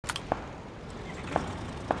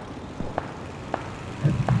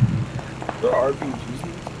of RPGs?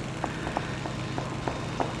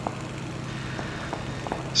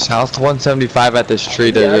 South 175 at this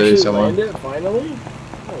tree. Did There's really actually someone. land it finally?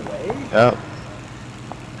 No way. Yep.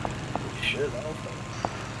 Shit, Alpha.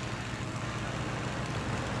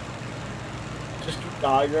 Just keep the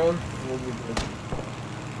high ground. We'll be good.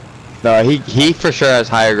 No, he for sure has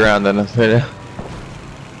higher ground than us.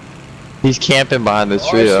 He's camping behind this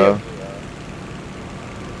tree though.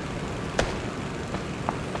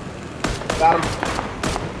 Got him.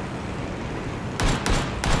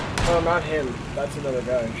 Oh, not him. That's another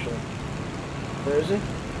guy, actually. Where is he?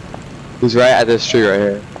 He's right at this tree right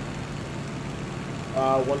here.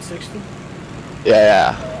 160?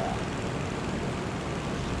 Yeah.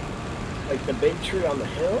 Like the big tree on the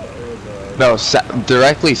hill, or the... No,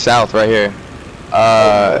 directly south right here.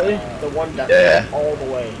 Oh, really? The one that yeah. all the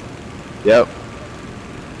way. Yep.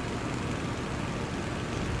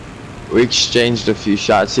 We exchanged a few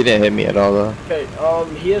shots. He didn't hit me at all though. Okay,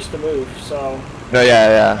 he has to move, so... No,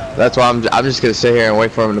 yeah. That's why I'm just gonna sit here and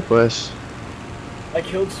wait for him to push. I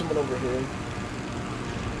killed someone over here.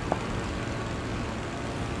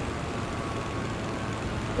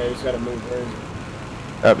 Yeah, he's gotta move. Where is he?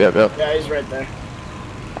 Yep. Yeah, he's right there.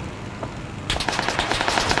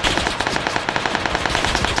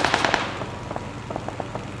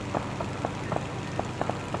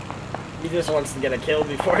 He just wants to get a kill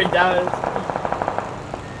before he dies.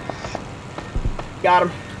 Got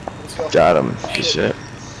him. Let's go. Got him. Shit.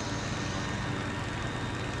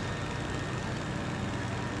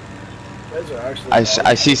 Those are actually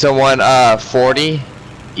I see someone 40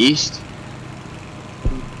 east.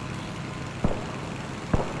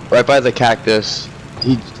 Right by the cactus.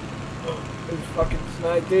 He fucking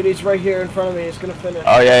sniped, dude. He's right here in front of me. He's gonna finish.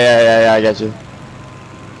 Oh yeah. I got you.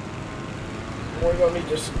 We're gonna need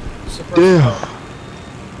just suppress. Dude.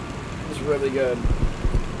 He's really good.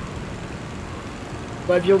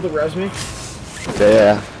 Might be able to res me.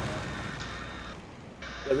 Yeah.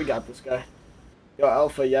 Yeah, we got this guy. Yo,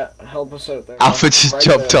 Alpha, yeah, help us out there. Alpha just right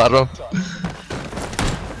jumped there. on him.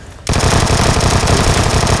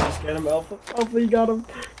 Just get him, Alpha. Alpha, you got him.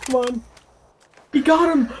 Come on. He got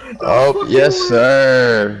him! Oh, yes,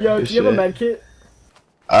 sir. Yo, Good do you have a shit. med kit?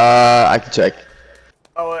 I can check.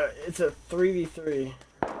 Oh, it's a 3v3.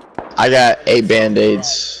 I got 8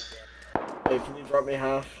 band-aids. Hey, can you drop me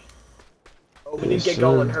half? Oh, we need Yes, to get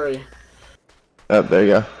going, sir. hurry. Oh, there you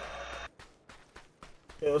go.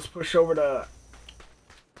 Okay, let's push over to...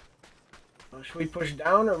 should we push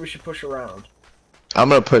down or we should push around? I'm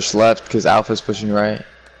gonna push left because Alpha's pushing right.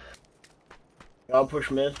 I'll push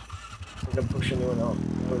mid. I think I'm pushing anyone else.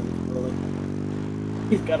 Really.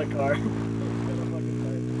 He's got a car.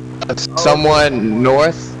 Someone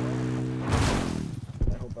north.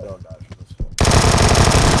 I hope I don't die from this one.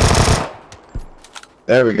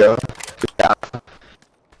 There we go. Yeah.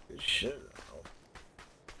 Good shit.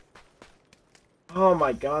 Oh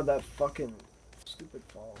my god, that fucking stupid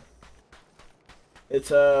fall.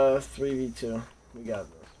 It's a 3v2. We got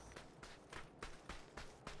this.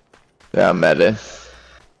 Yeah, I'm at it.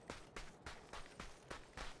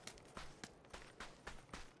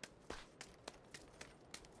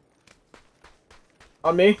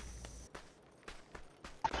 On me?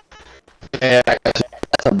 Yeah,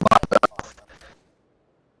 that's a bot.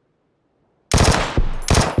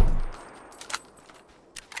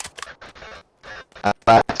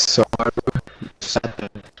 So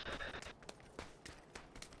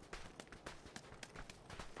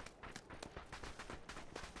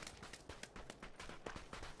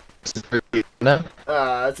no.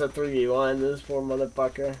 It's a 3v1, this poor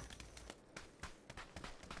motherfucker.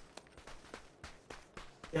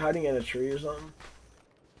 You hiding in a tree or something?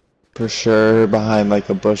 For sure, behind like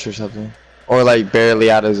a bush or something, or like barely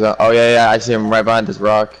out of zone. Oh yeah, I see him right behind this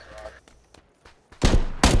rock.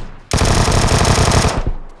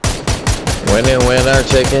 Winner,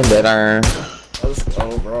 chicken dinner. Let's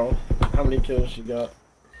go, bro. How many kills you got?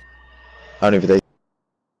 I don't even think.